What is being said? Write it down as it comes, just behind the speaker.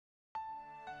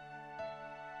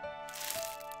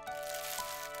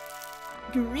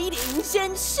Greetings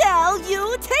and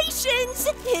salutations!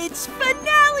 It's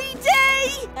finale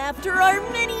day! After our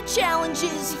many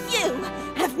challenges, you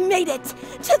have made it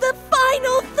to the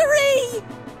final 3!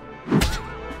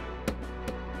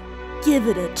 Give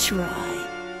it a try.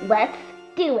 Let's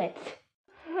do it.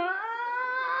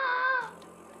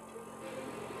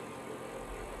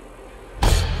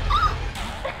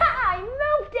 I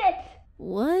moved it!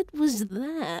 What was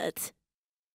that?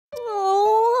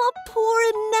 Oh, poor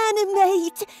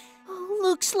Inanimate! Oh,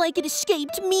 looks like it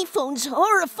escaped MePhone's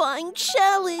horrifying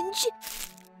challenge.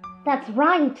 That's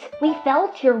right, we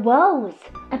felt your woes.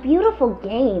 A beautiful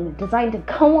game designed to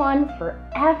go on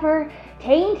forever,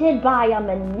 tainted by a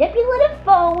manipulative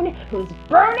phone who's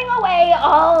burning away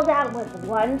all that was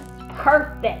once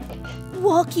perfect.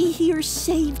 Walkie here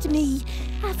saved me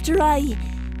after I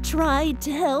tried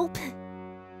to help.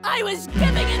 I was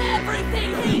giving it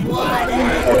everything he wanted!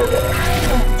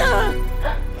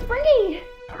 Springy!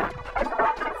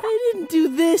 I didn't do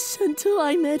this until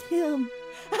I met him.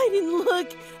 I didn't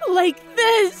look like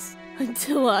this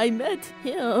until I met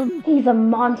him. He's a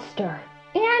monster,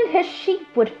 and his sheep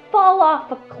would fall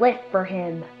off a cliff for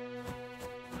him.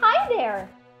 Hi there!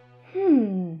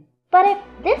 But if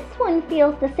this one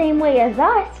feels the same way as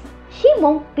us, she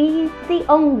won't be the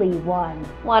only one.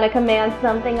 Want to command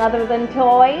something other than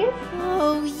toys?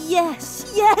 Oh,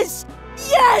 yes, yes,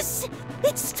 yes!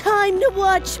 It's time to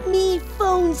watch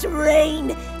MePhone's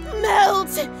reign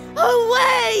melt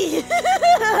away!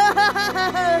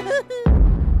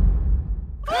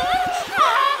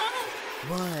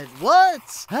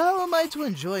 What? How am I to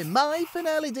enjoy my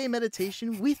finale day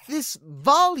meditation with this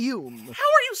volume? How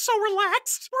are you so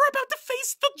relaxed? We're about to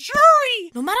face the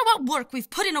jury! No matter what work we've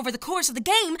put in over the course of the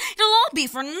game, it'll all be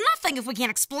for nothing if we can't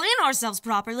explain ourselves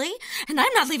properly. And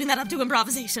I'm not leaving that up to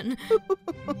improvisation.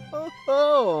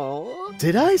 Oh.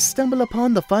 Did I stumble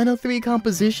upon the final 3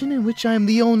 composition in which I'm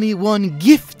the only one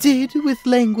gifted with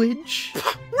language?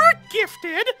 We're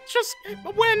gifted, just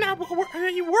when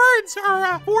words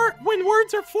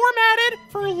are formatted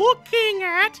for looking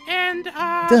at and,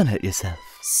 Don't hurt yourself.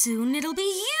 Soon it'll be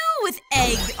you with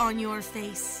egg on your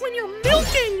face. when you're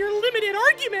milking your limited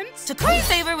arguments. To curry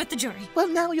favor with the jury. Well,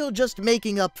 now you're just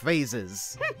making up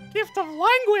phrases. Gift of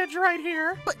language right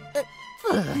here. But,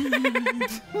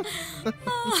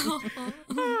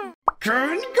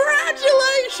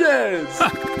 Congratulations!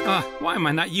 Why am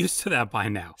I not used to that by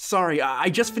now? Sorry, I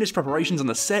just finished preparations on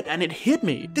the set and it hit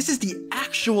me. This is the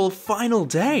actual final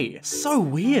day. So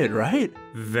weird, right?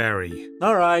 Very.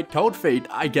 Alright, cold feet,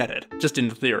 I get it. Just in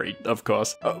theory, of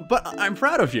course. But I'm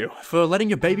proud of you for letting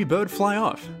your baby bird fly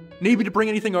off. Need me to bring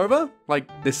anything over? Like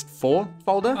this 4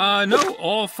 folder? No,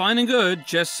 all fine and good.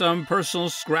 Just some personal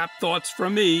scrap thoughts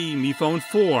from me phone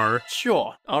 4.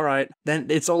 Sure. Alright, then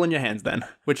it's all in your hands then.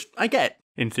 Which I get,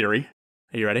 in theory.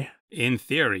 Are you ready? In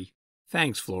theory.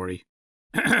 Thanks, Flory.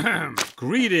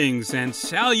 Greetings and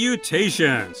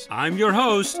salutations. I'm your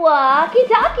host.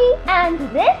 Walkie-talkie, and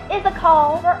this is a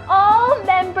call for all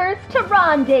members to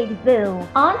rendezvous.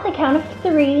 On the count of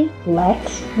 3,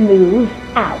 let's move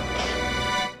out.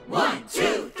 1,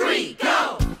 2, 3,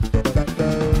 go!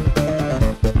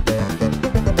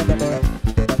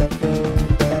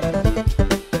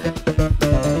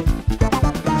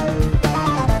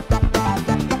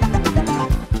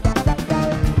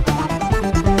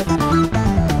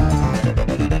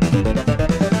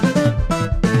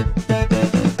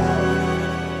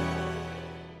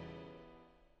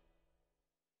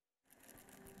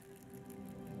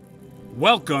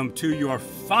 Welcome to your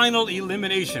final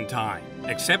elimination time.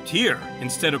 Except here,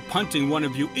 instead of punting one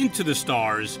of you into the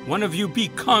stars, one of you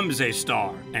becomes a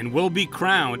star and will be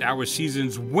crowned our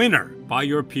season's winner by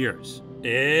your peers.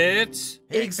 It's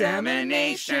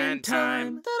Examination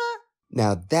time!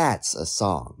 Now that's a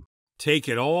song. Take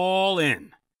it all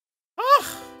in. Ugh,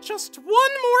 just one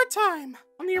more time.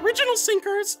 On the original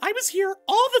Sinkers, I was here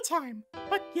all the time.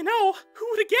 But, you know, who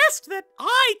would have guessed that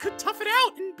I could tough it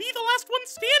out and be the last one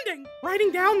standing?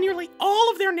 Writing down nearly all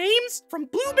of their names, from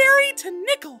Blueberry to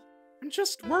Nickel. I'm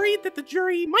just worried that the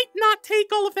jury might not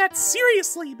take all of that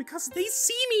seriously because they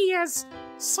see me as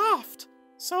soft.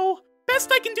 So,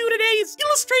 best I can do today is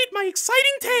illustrate my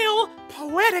exciting tale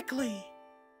poetically.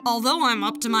 Although I'm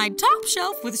up to my top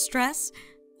shelf with stress,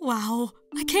 wow,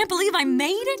 I can't believe I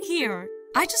made it here.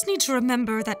 I just need to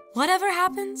remember that whatever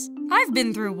happens, I've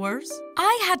been through worse.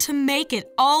 I had to make it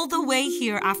all the way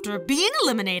here after being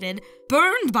eliminated,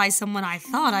 burned by someone I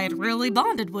thought I had really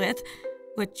bonded with,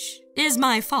 which is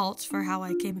my fault for how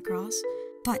I came across.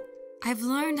 But I've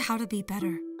learned how to be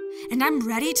better, and I'm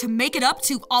ready to make it up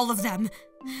to all of them.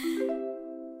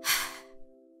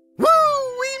 Woo!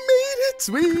 We made it!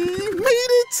 it! We made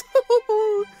it!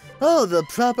 Oh, the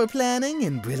proper planning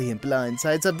and brilliant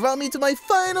blindsides have brought me to my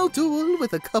final duel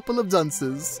with a couple of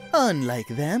dunces. Unlike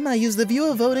them, I used the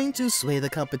viewer voting to sway the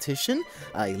competition.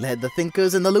 I led the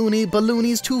thinkers and the loony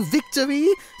balloonies to victory,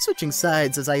 switching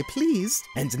sides as I pleased.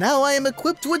 And now I am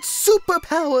equipped with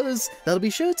superpowers that'll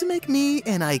be sure to make me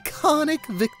an iconic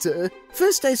victor.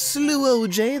 First I slew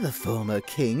OJ, the former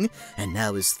king, and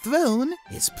now his throne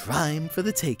is prime for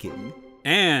the taking.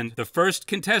 And the first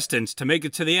contestants to make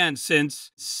it to the end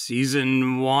since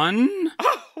Season 1?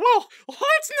 Oh, well,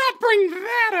 let's not bring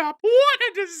that up. What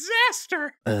a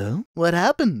disaster. Oh? What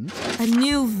happened? A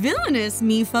new villainous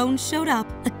me phone showed up.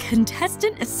 A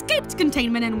contestant escaped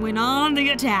containment and went on the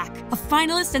attack. A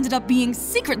finalist ended up being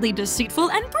secretly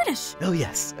deceitful and British. Oh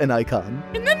yes, an icon.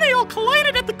 And then they all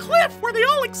collided at the cliff where they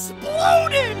all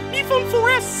exploded. MePhone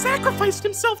 4S sacrificed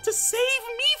himself to save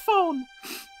MePhone.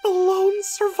 The lone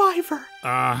survivor.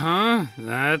 Uh-huh,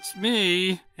 that's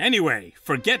me. Anyway,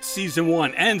 forget Season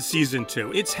 1 and Season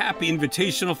 2. It's happy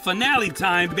Invitational finale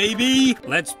time, baby!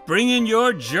 Let's bring in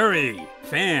your jury.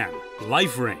 Fan,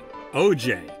 Life Ring,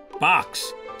 OJ,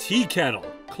 Box, Tea Kettle,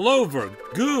 Clover,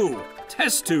 Goo,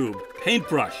 Test Tube,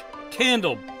 Paintbrush,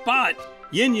 Candle, Bot,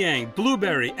 Yin-Yang,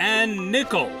 Blueberry, and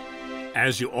Nickel.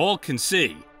 As you all can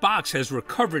see, Box has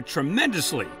recovered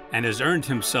tremendously and has earned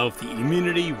himself the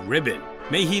immunity ribbon.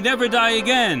 May he never die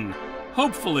again,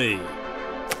 hopefully.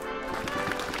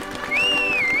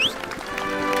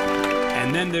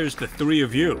 And then there's the three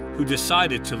of you who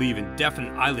decided to leave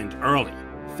Indefinite Island early.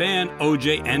 Fan,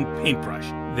 OJ, and Paintbrush.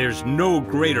 There's no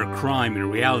greater crime in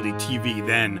reality TV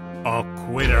than a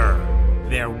quitter.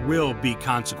 There will be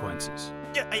consequences.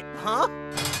 Huh?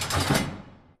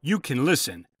 You can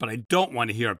listen, but I don't want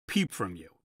to hear a peep from you.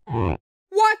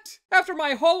 What? After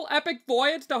my whole epic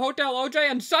voyage to Hotel OJ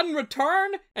and sudden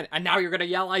return? And now you're gonna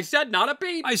yell, I said not a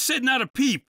peep? I said not a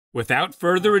peep! Without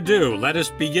further ado, let us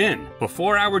begin.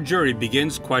 Before our jury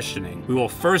begins questioning, we will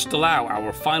first allow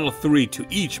our final three to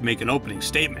each make an opening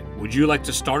statement. Would you like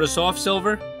to start us off,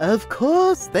 Silver? Of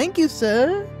course, thank you,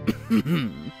 sir.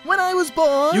 When I was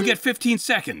born... You get 15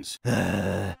 seconds.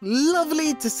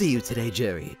 Lovely to see you today,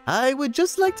 Jerry. I would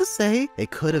just like to say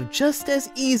it could have just as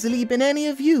easily been any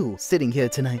of you sitting here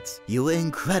tonight. You were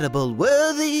incredible,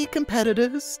 worthy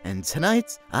competitors, and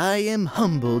tonight I am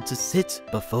humbled to sit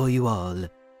before you all.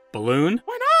 Balloon?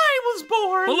 When I was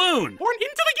born... Balloon! Born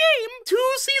into the game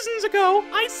 2 seasons ago,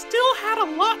 I still had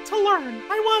a lot to learn.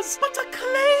 I was but a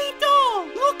clay doll,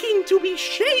 looking to be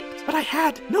shaped. But I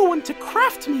had no one to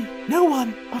craft me, no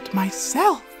one but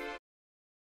myself.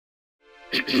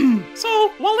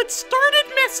 So, while it started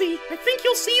messy, I think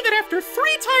you'll see that after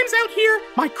 3 times out here,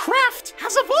 my craft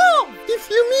has evolved! If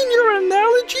you mean your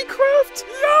analogy craft,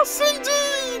 yes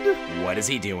indeed! What is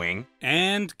he doing?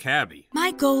 And Cabby.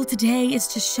 My goal today is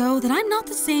to show that I'm not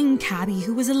the same Cabby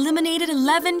who was eliminated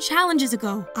 11 challenges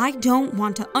ago. I don't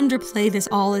want to underplay this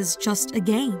all as just a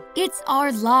game. It's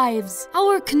our lives,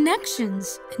 our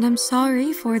connections, and I'm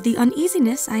sorry for the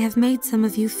uneasiness I have made some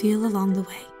of you feel along the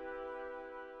way.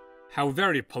 How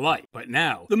very polite. But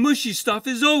now, the mushy stuff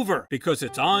is over, because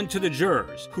it's on to the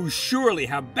jurors, who surely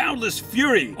have boundless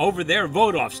fury over their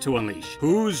vote-offs to unleash.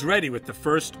 Who's ready with the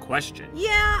first question?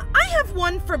 Yeah, I have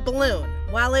one for Balloon.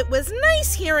 While it was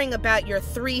nice hearing about your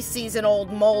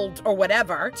 3-season-old mold or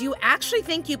whatever, do you actually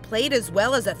think you played as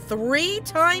well as a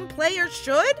 3-time player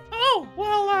should? Oh,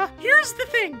 well, here's the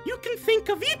thing. You can think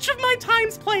of each of my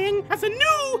times playing as a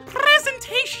new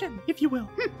presentation, if you will.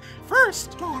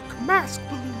 First, Dark Mask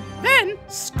Balloon. Then,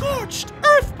 Scorched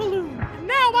Earth Balloon. And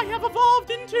now I have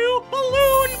evolved into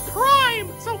Balloon Prime.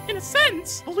 So, in a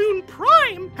sense, Balloon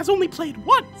Prime has only played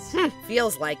once.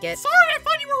 Feels like it. Sorry, I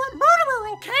thought you were a murderer,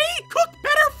 okay? Cook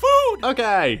better food!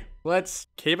 Okay, let's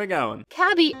keep it going.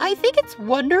 Cabby, I think it's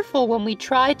wonderful when we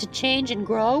try to change and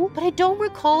grow, but I don't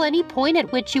recall any point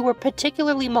at which you were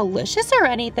particularly malicious or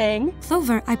anything.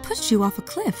 Clover, I pushed you off a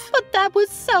cliff. But that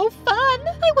was so fun!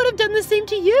 I would have done the same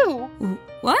to you.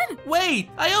 What? Wait,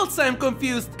 I also am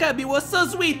confused. Cabby was so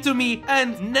sweet to me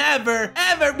and never,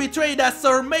 ever betrayed us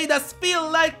or made us feel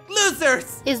like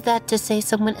losers. Is that to say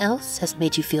someone else has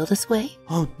made you feel this way?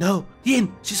 Oh no,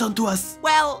 Yin, she's on to us.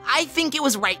 Well, I think it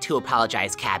was right to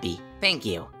apologize, Cabby. Thank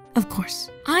you. Of course.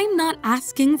 I'm not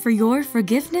asking for your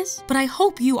forgiveness, but I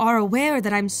hope you are aware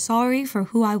that I'm sorry for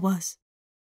who I was.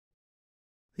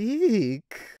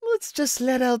 Eek. Let's just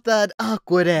let out that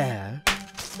awkward air.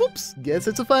 Oops, guess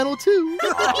it's a final 2.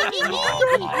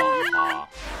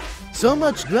 So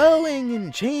much growing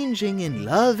and changing and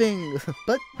loving.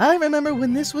 But I remember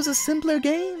when this was a simpler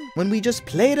game, when we just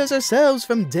played as ourselves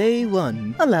from day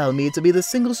one. Allow me to be the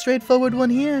single straightforward one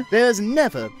here. There's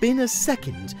never been a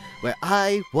second where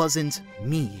I wasn't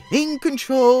me, in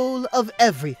control of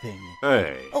everything.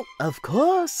 Hey. Oh, of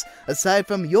course. Aside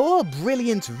from your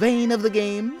brilliant reign of the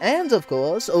game, and of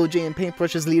course, OJ and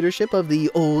Paintbrush's leadership of the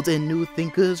old and new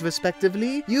thinkers,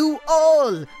 respectively, you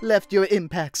all left your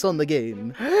impacts on the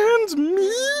game. And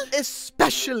me?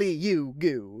 Especially you,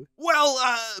 Goo. Well,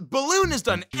 Balloon has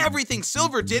done everything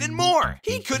Silver did and more.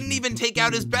 He couldn't even take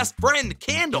out his best friend,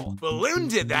 Candle. Balloon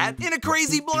did that in a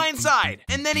crazy blindside.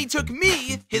 And then he took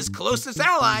me, his closest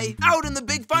ally, out in the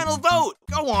big final vote.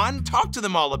 Go on, talk to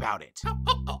them all about it.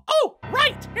 Oh,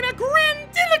 right! In a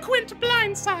grandiloquent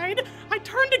blindside, I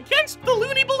turned against the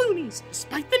Loony Balloonies,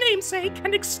 despite the namesake,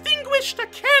 and extinguished a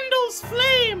candle's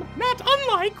flame. Not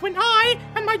unlike when I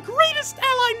and my greatest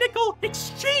ally, Nickel,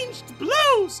 exchanged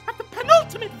blows at the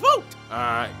penultimate vote.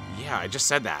 Yeah, I just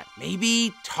said that.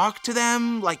 Maybe talk to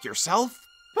them like yourself?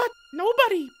 But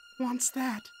nobody wants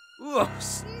that. Ugh,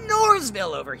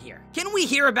 Snoresville over here. Can we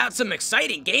hear about some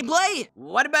exciting gameplay?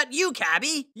 What about you,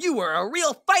 Cabby? You were a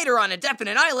real fighter on a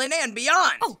definite island and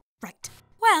beyond. Oh, right.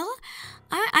 Well,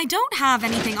 I don't have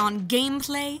anything on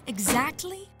gameplay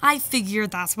exactly. I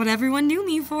figured that's what everyone knew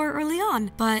me for early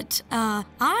on. But,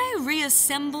 I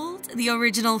reassembled the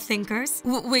original thinkers,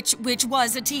 which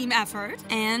was a team effort.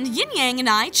 And Yin-Yang and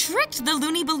I tricked the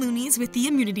Loony Balloonies with the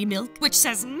immunity milk, which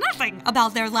says nothing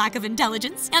about their lack of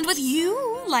intelligence. And with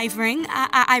you, Lifering,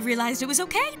 I realized it was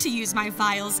okay to use my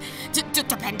files,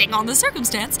 depending on the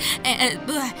circumstance.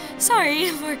 Sorry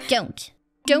for...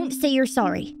 Don't say you're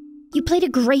sorry. You played a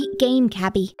great game,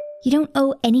 Cabby. You don't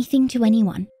owe anything to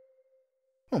anyone.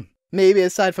 Maybe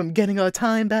aside from getting our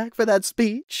time back for that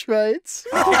speech, right?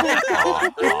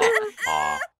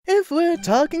 If we're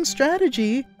talking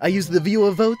strategy, I used the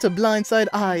viewer vote to blindside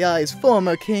I's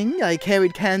former king, I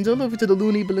carried Candle over to the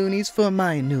Loony Balloonies for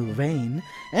my new reign,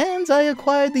 and I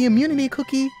acquired the immunity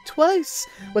cookie twice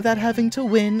without having to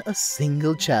win a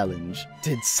single challenge.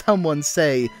 Did someone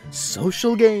say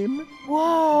social game?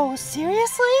 Whoa,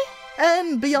 seriously?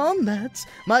 And beyond that,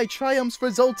 my triumphs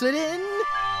resulted in...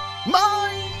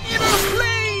 my inner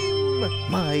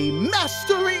flame! My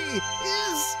mastery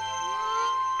is...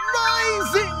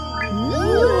 rising!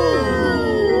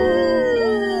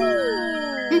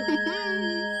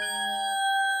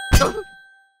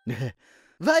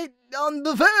 Right on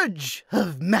the verge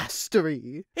of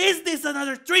mastery. Is this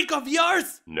another trick of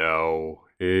yours? No,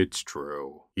 it's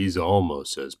true. He's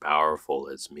almost as powerful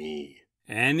as me.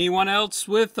 Anyone else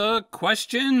with a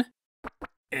question?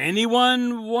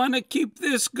 Anyone want to keep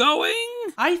this going?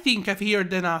 I think I've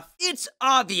heard enough. It's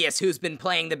obvious who's been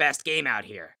playing the best game out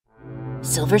here.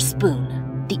 Silver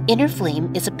Spoon, the inner flame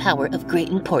is a power of great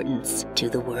importance to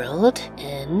the world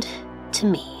and to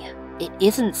me. It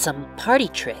isn't some party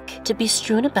trick to be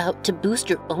strewn about to boost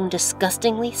your own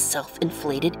disgustingly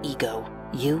self-inflated ego.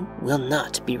 You will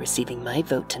not be receiving my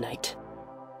vote tonight.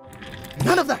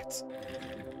 None of that!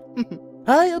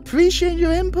 I appreciate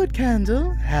your input,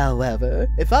 Candle. However,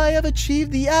 if I have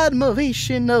achieved the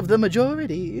admiration of the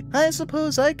majority, I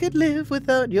suppose I could live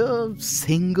without your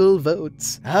single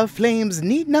vote. Our flames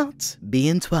need not be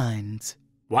entwined.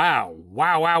 Wow.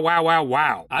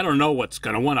 I don't know what's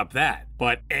gonna one-up that,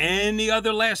 but any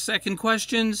other last-second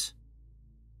questions?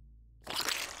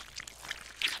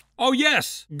 Oh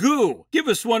yes, Goo, give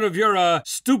us one of your,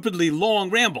 stupidly long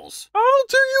rambles. I'll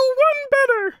do you one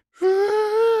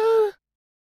better.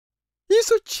 Is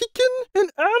a chicken an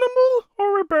animal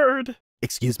or a bird?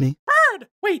 Excuse me? Bird!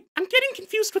 Wait, I'm getting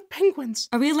confused with penguins.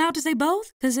 Are we allowed to say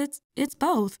both? Because it's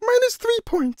both. Minus 3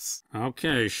 points.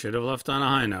 Okay, should have left on a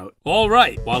high note. All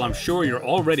right, while I'm sure you're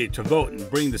all ready to vote and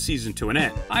bring the season to an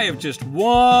end, I have just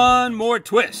one more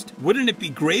twist. Wouldn't it be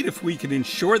great if we could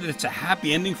ensure that it's a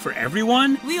happy ending for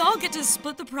everyone? We all get to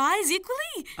split the prize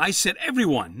equally? I said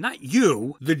everyone, not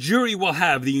you. The jury will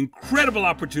have the incredible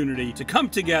opportunity to come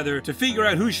together to figure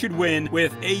out who should win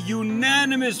with a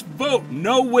unanimous vote.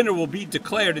 No winner will be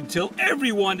declared until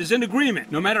everyone is in agreement,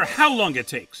 no matter how long it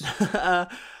takes.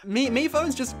 Me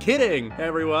phone's just kidding,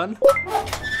 everyone.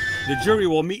 The jury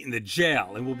will meet in the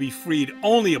jail and will be freed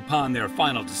only upon their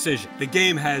final decision. The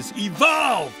game has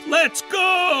evolved! Let's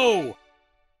go!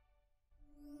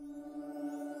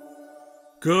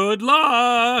 Good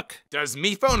luck! Does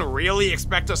MePhone really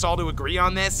expect us all to agree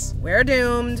on this? We're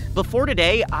doomed. Before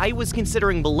today, I was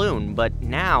considering Balloon, but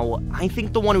now I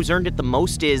think the one who's earned it the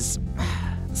most is...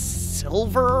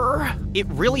 Silver? It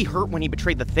really hurt when he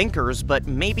betrayed the Thinkers, but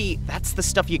maybe that's the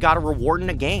stuff you gotta reward in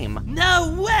a game.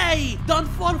 No way! Don't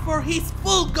fall for his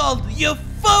full gold, you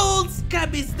fools!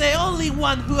 Cabby's the only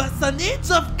one who has an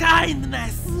inch of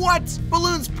kindness. What?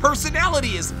 Balloon's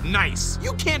personality is nice.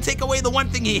 You can't take away the one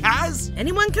thing he has.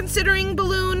 Anyone considering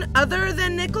Balloon other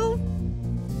than Nickel?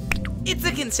 It's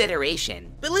a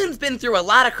consideration. Balloon's been through a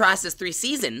lot across his 3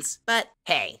 seasons, but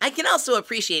hey, I can also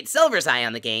appreciate Silver's eye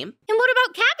on the game. And what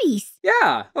about Cabby's?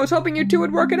 Yeah, I was hoping you two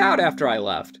would work it out after I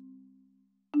left.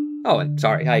 Oh, and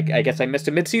sorry, I guess I missed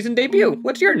a mid-season debut.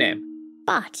 What's your name?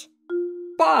 Bot.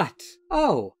 Bot.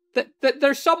 Oh,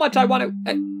 there's so much I want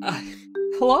to...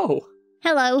 hello.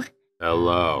 Hello.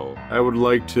 Hello. I would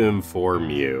like to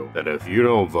inform you that if you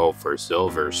don't vote for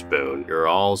Silver Spoon, you're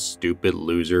all stupid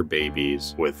loser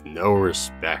babies with no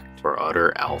respect for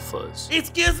other alphas.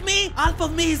 Excuse me? Alpha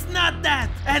me is not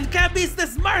that. And Cabby's the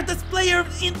smartest player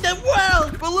in the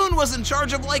world. Balloon was in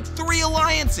charge of like 3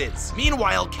 alliances.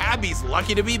 Meanwhile, Cabby's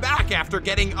lucky to be back after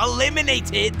getting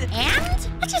eliminated. And?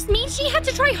 That just means she had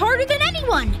to try harder than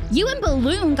anyone. You and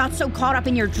Balloon got so caught up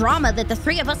in your drama that the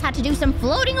 3 of us had to do some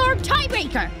floating orb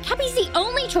tiebreaker. Cabby's the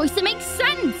only choice that makes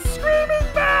sense.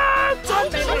 Screaming back!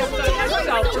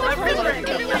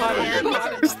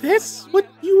 Is this what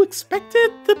you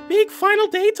expected the big final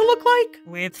day to look like?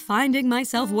 With finding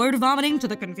myself word vomiting to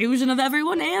the confusion of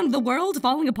everyone and the world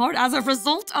falling apart as a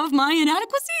result of my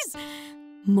inadequacies?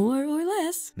 More or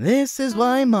less. This is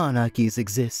why monarchies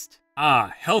exist.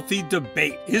 Ah, healthy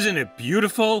debate. Isn't it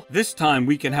beautiful? This time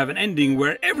we can have an ending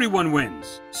where everyone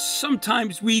wins.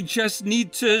 Sometimes we just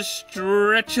need to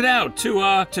stretch it out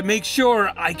to make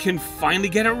sure I can finally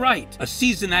get it right. A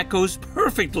season that goes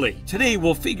perfectly. Today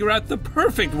we'll figure out the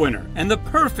perfect winner and the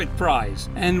perfect prize,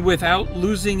 and without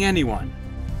losing anyone.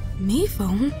 Me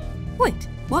phone? Wait,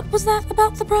 what was that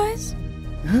about the prize?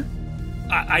 Huh?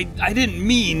 I didn't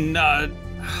mean,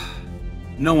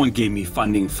 no one gave me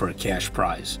funding for a cash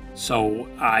prize, so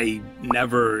I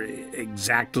never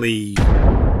exactly...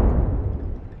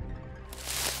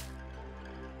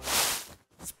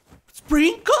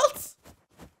 Sprinkles?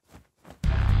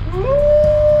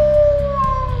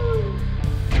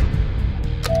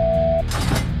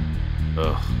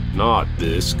 Ugh, not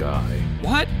this guy.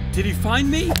 What? Did he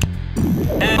find me?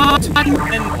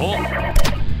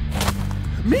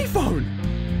 Me phone!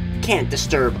 Can't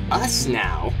disturb us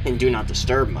now in Do Not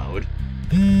Disturb mode.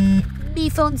 Me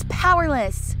phone's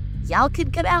powerless. Y'all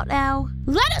could get out now.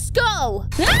 Let us go!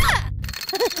 Ah!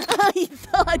 I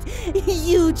thought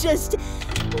you just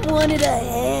wanted a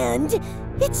hand.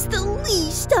 It's the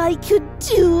least I could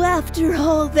do after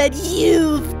all that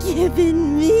you've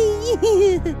given me.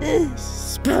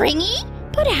 Springy?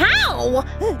 But how?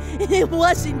 It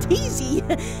wasn't easy,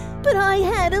 but I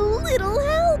had a little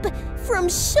help from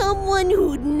someone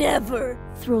who'd never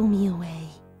throw me away.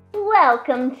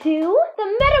 Welcome to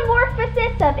the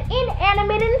Metamorphosis of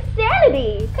Inanimate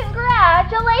Insanity!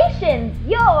 Congratulations!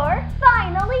 You're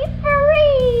finally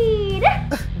freed!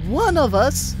 One of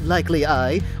us, likely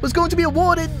I, was going to be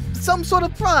awarded some sort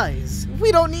of prize.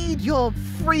 We don't need your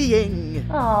freeing.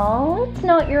 Oh, it's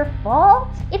not your fault.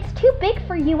 It's too big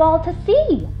for you all to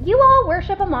see. You all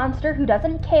worship a monster who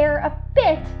doesn't care a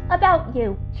bit about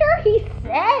you. Sure, he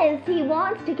says he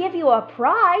wants to give you a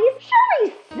prize. Sure,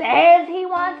 he says he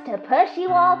wants to push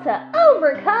you all to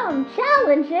overcome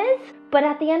challenges. But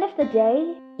at the end of the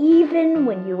day, even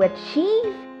when you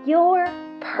achieve your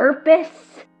purpose,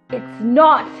 it's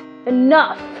not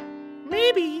enough.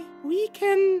 Maybe we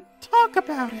can talk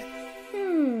about it.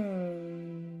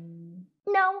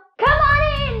 No. Come on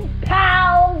in,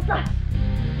 pals!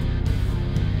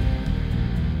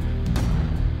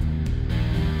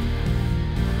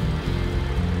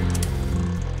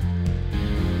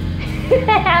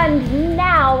 And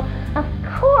now, of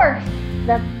course,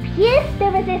 the pièce de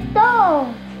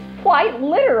résistance. Quite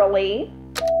literally.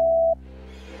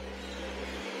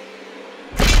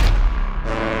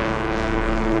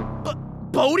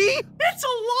 Bodhi? It's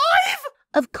alive?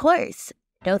 Of course.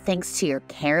 No thanks to your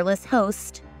careless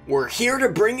host. We're here to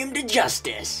bring him to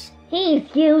justice. He's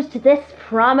used this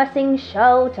promising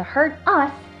show to hurt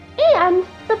us and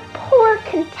the poor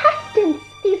contestants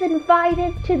he's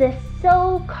invited to this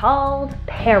so-called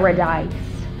paradise.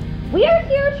 We're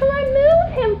here to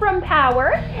remove him from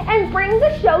power and bring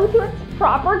the show to its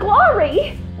proper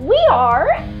glory. We are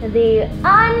the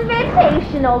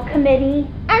Invitational Committee,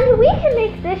 and we can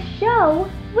make this show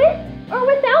with or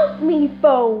without me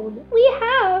phone. We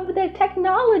have the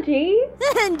technology.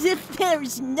 And if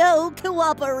there's no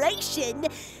cooperation,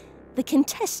 the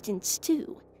contestants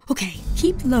too. Okay,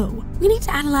 keep low. We need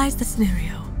to analyze the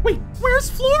scenario. Wait, where's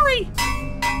Flory?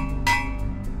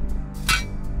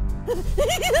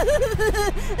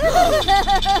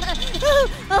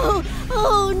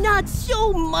 Oh, not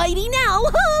so mighty now,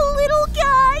 little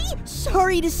guy.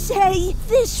 Sorry to say,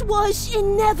 this was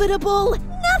inevitable.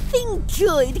 Nothing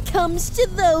good comes to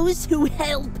those who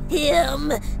help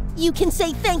him. You can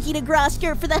say thank you to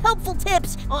Grosker for the helpful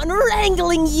tips on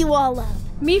wrangling you all up.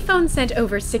 MePhone sent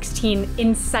over 16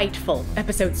 insightful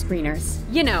episode screeners.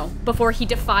 You know, before he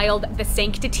defiled the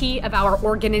sanctity of our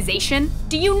organization.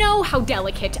 Do you know how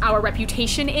delicate our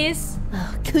reputation is?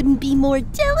 Oh, couldn't be more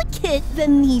delicate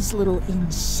than these little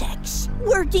insects.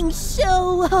 Working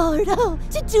so hard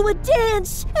to do a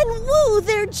dance and woo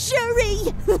their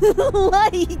jury.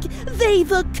 Like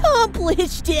they've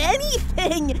accomplished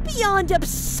anything beyond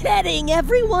upsetting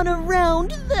everyone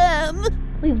around them.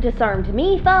 We've disarmed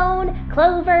MePhone,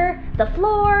 Clover, the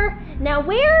floor. Now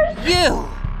where's... You!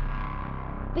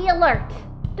 Be alert.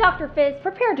 Dr. Fizz,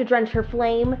 prepare to drench her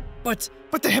flame. But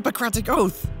the Hippocratic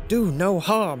Oath! Do no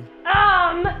harm.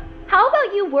 How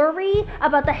about you worry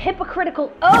about the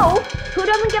hypocritical oath who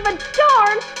doesn't give a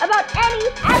darn about any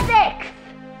ethics?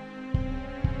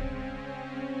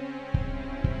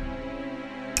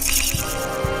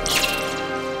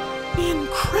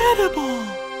 Incredible!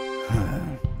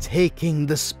 Taking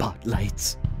the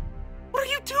spotlights. What are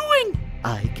you doing?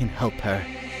 I can help her.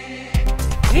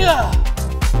 Yeah!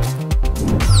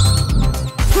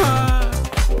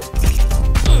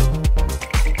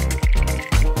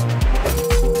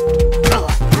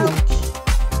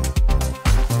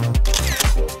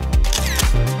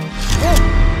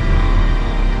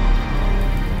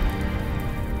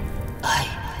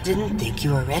 I didn't think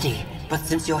you were ready, but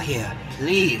since you're here,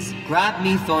 please grab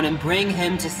MePhone and bring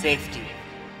him to safety.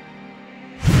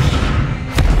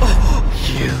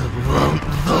 You won't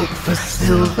vote for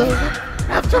Silver?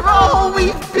 After all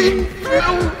we've been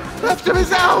through, after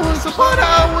his hours upon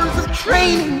hours of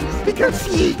training, because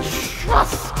he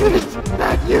trusted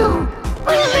that you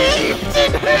believed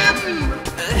in him!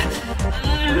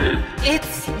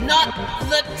 It's not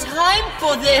the time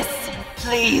for this!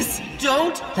 Please,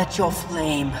 don't let your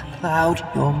flame cloud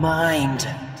your mind.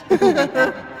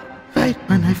 Right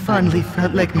when I finally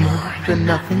felt like more than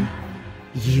nothing,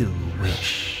 you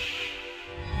wish.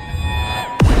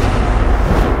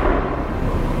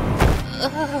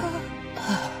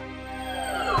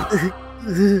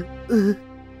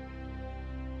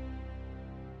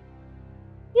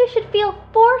 You should feel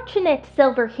fortunate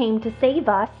Silver came to save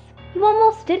us. You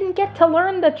almost didn't get to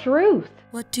learn the truth.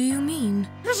 What do you mean?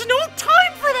 There's no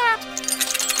time for that!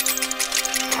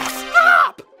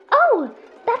 Stop! Oh,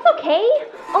 that's okay.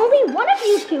 Only one of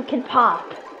you two can pop.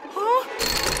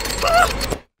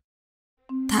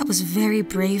 That was very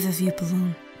brave of you,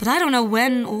 Balloon. But I don't know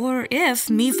when or if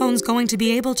MePhone's going to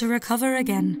be able to recover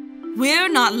again. We're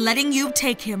not letting you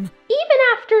take him. Even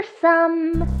after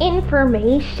some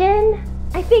information,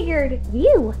 I figured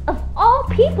you, of all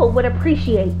people, would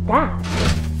appreciate that.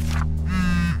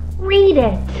 Read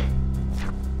it.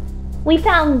 We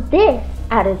found this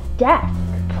at his desk.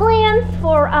 Plans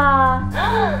for,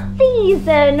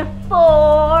 Season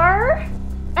 4.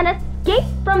 An escape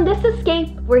from this escape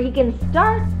where he can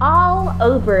start all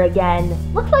over again.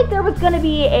 Looks like there was gonna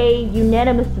be a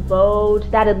unanimous vote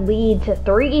that'd lead to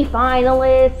 3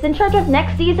 finalists in charge of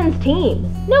next season's teams.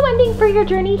 No ending for your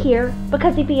journey here,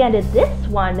 because if he ended this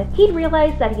one, he'd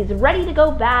realize that he's ready to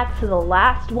go back to the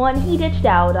last one he ditched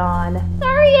out on.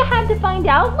 Sorry you had to find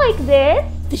out like this.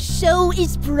 The show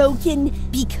is broken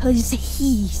because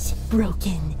he's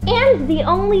broken. And the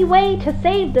only way to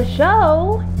save the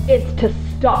show is to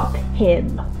stop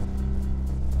him.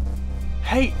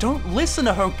 Hey, don't listen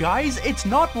to her, guys. It's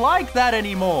not like that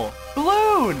anymore.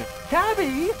 Balloon!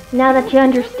 Cabby! Now that you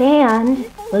understand,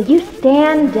 will you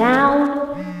stand down?